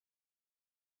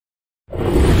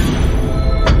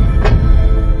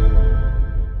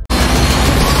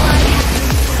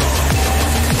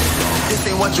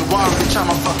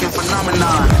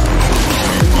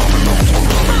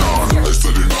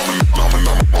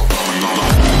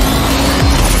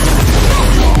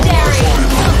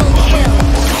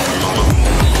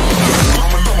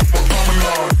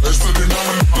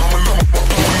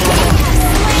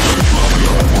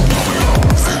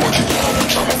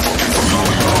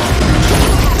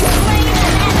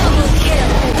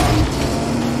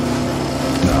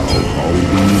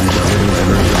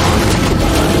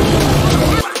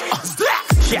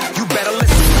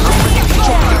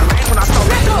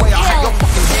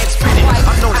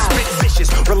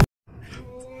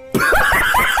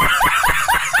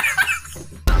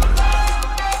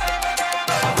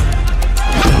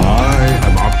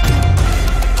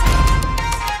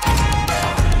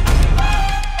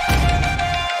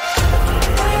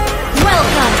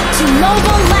to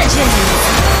Mobile Legends!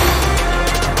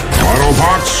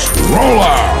 Autobots, roll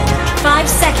out! 5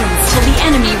 seconds till the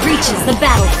enemy reaches the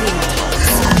battlefield.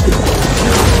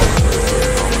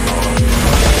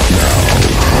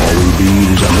 All we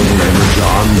need is a little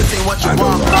energon and a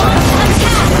lot.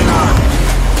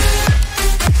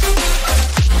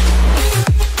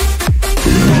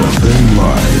 There's a thin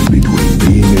line between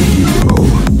being a hero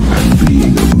and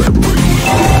being a memory.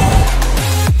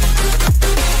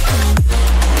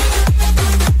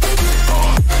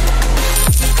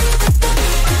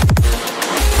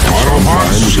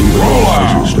 Sometimes even the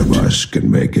wisest of us can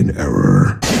make an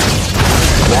error.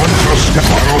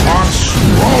 Autobots,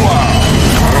 roll out!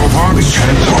 Autobots, we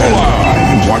can't roll out!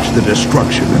 And watch the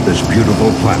destruction of this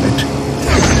beautiful planet.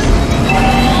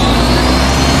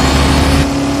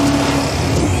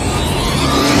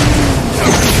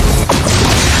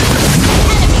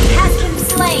 Enemy has been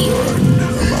slain!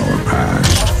 Learn of our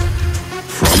past.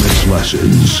 From its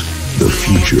lessons, the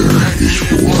future is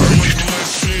forged.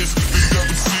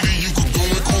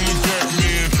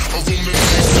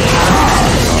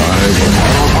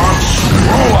 Autobots,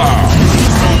 roll out!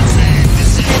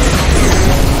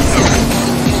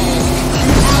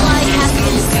 Ally has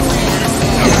been slain.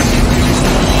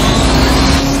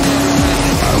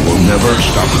 I will never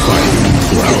stop fighting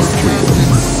for our freedom.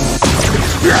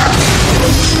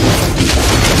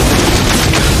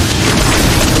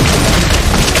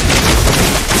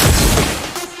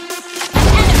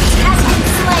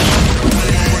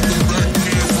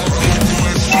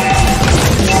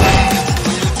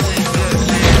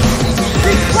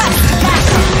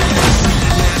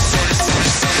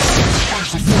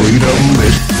 Freedom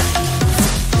is...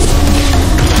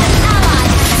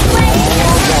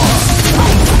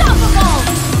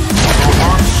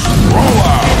 Autobots, roll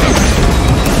out!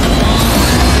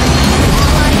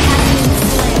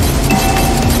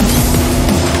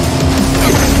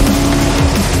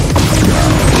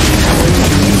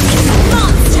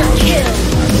 Monster kill!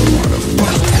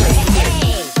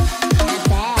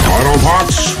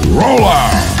 Autobots, roll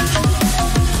out!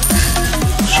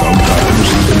 Sometimes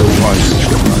even the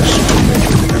wisest of us will make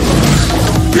an error.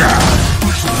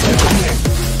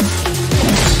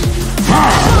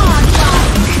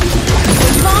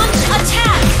 Launch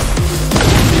attack! We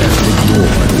can't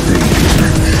ignore the danger.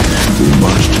 We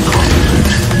must conquer it.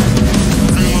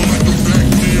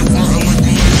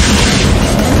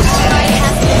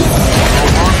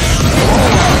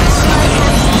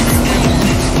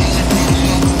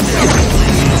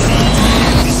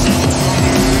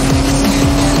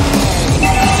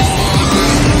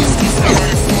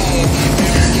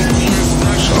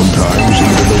 Sometimes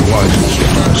even the wisest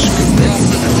of us can make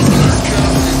an error.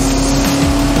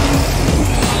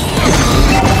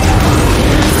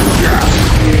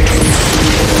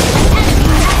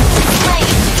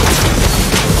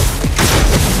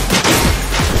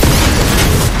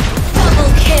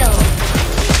 Double kill!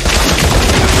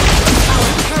 Our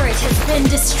turret has been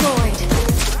destroyed.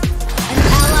 An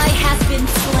ally has been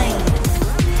slain.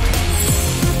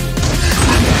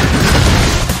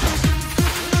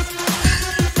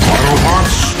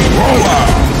 Autobots, roll out!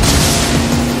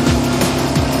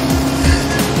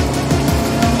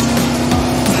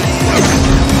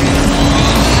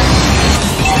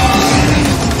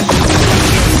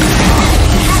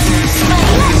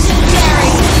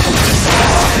 Legendary!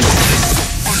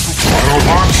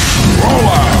 Autobots, roll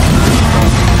out!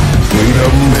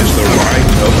 Freedom is the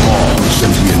right of all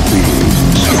sentient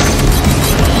beings.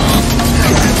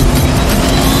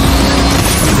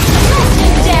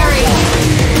 Legendary!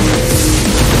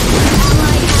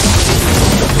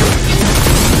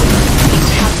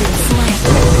 Have been slain.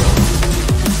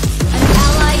 An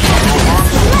ally has been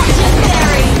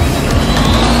legendary!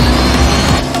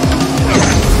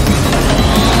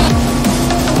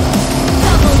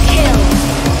 Double kill!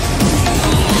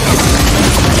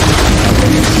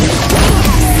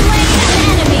 Slain an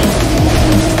enemy!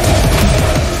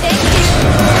 Thank you!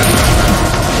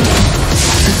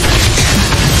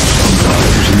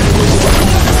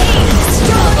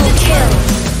 Double kill!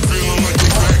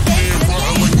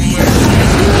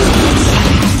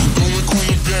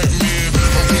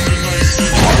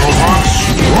 Autobots,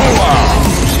 roll out!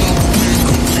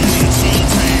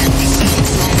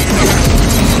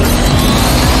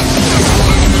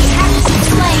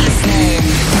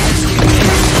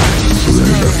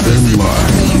 There's a thin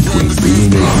line between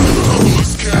being a hero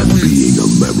and being a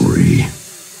memory.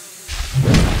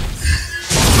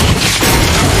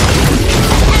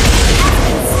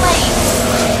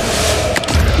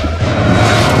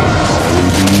 All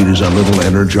we need is a little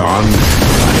energon.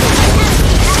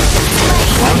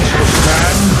 One shall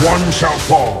stand, one shall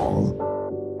fall.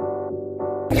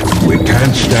 We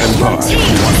can't stand by Team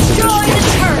once the destroyed a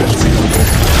turret.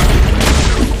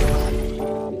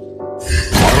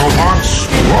 Autobots,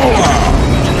 roll out!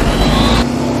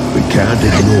 We can't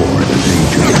ignore the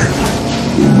danger.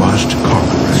 We must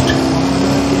conquer it.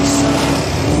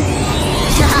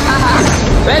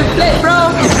 Well played,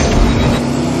 bro!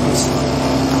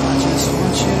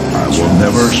 I will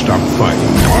never stop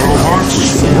fighting.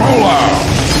 Autobots, roll out!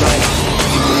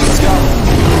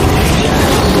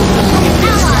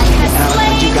 Ally has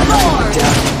slain Lord.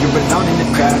 You're alone in the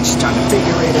crowd, just trying to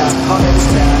figure it out. All that is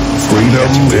bad. Freedom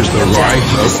is the right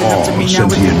of all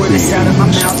sentient beings.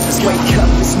 Just wake up,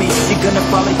 it's me. You're gonna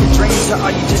follow your dreams, or are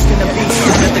you just gonna be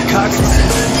another cogs?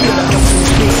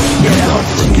 Do not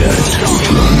forget what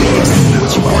you have learned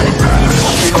of our past.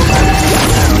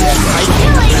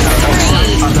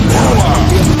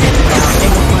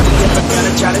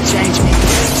 Try to change me.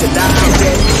 Till I'm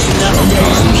dead.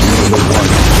 Sometimes even the one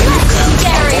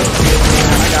Legendary.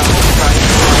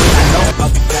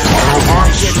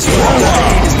 Autobots, roll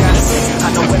out! I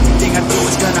know everything I do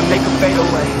is gonna make them fade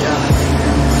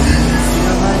away.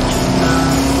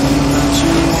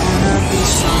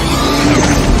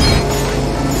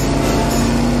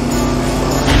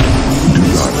 Do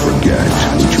not forget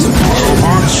what you have learned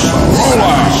about our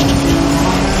past.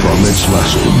 From its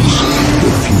lessons,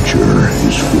 the future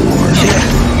is forged.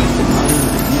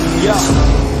 Yo,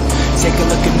 take a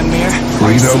look in the mirror.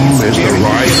 Freedom is the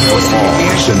right of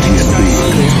all sentient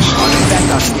beings. On your back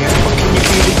out there, what can you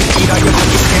feel if you feet all your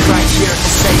life? Stand right here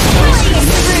and say no.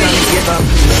 Never gonna give up.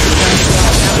 Never gonna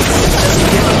stop. Never gonna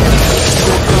give up.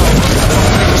 Still go.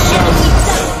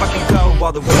 If I can go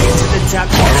all the way to the top,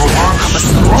 I'm a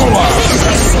Roll out!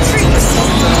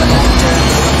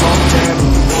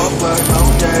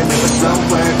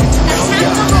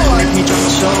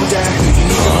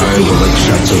 I will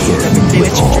accept the burden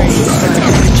with all that I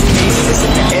have.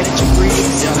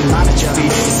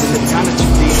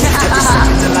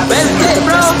 Well played,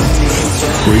 bro!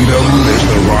 Freedom is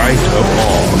the right of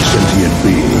all sentient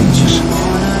beings.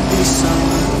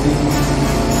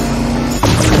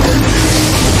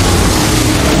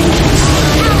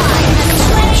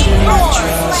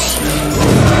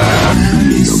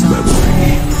 Being a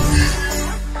memory.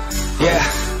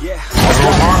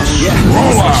 Autobots,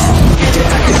 roll out!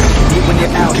 When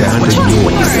you're out, Can't when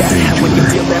ignore you're the sad, when you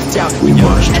feel danger. left out, We your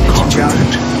must energy conquer drowns, it.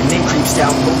 and then creeps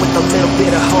out, but with a little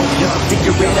bit of hope, you'll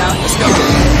figure it out. Let's go.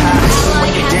 High, so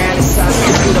when you're down inside,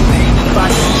 you feel the pain, you fight,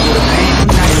 you feel the pain, you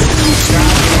night, you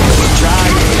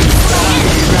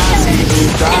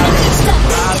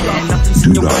trying, nothing's in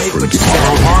Do your not way, but forget. you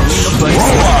Autobots, roll out!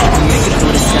 make it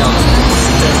through the sound.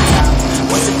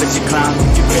 Once it fits your clown, if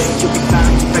you're ready, you'll be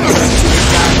fine. You better let you be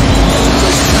down.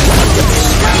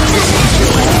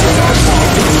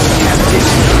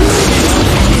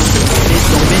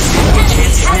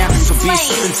 So be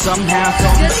something somehow.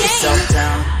 Don't let yourself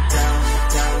down.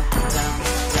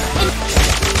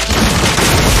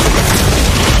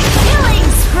 Killing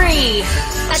spree.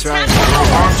 That's right.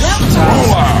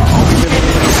 Roll out!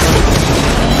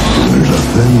 There's a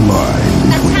thin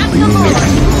line between being a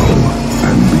hero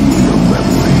and being a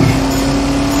memory.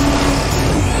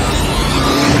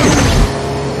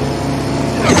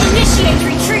 Initiate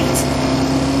retreat.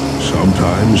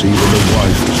 Sometimes even the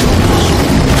wisest of us.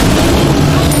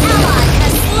 Ally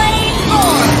has slain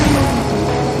Lord.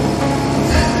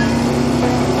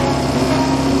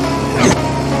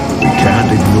 We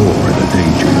can't ignore the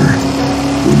danger.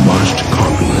 We must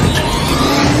conquer it.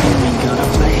 We gonna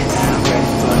play it out,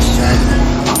 ready for a shot.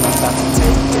 I'm about to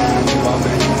take down. You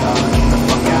already know. Get the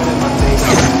fuck out of my face.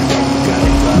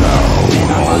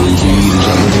 Now, all we need is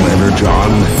a little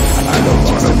energon and a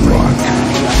lot of luck.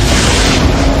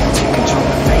 Take control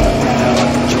of fate.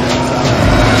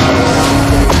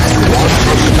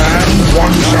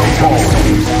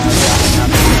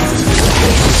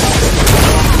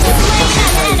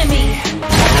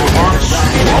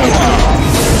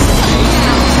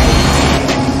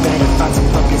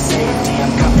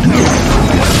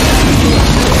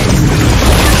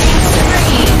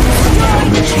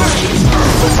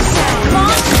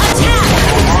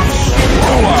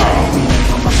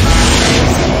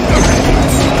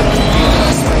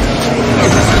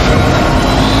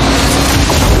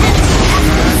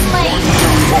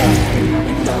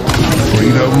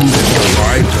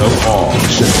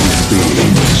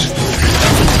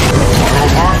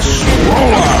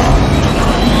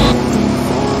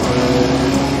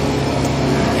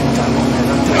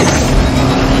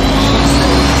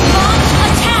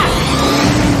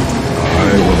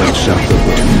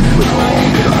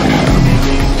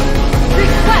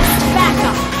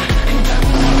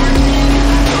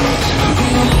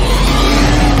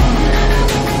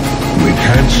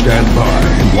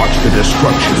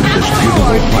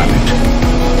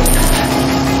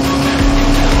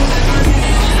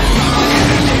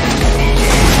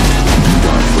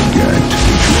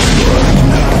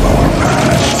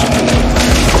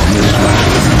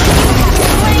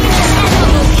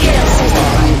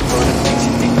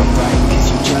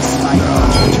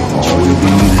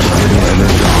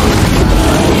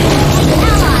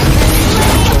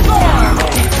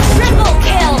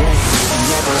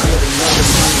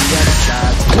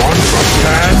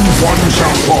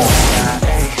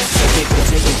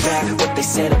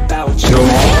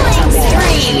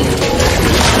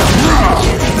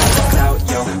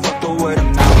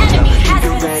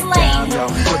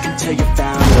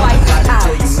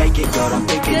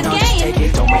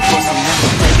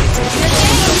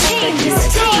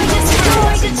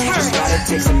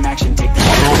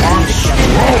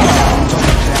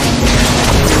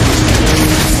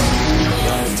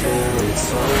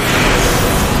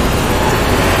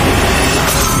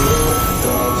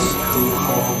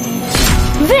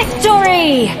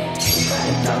 Victory!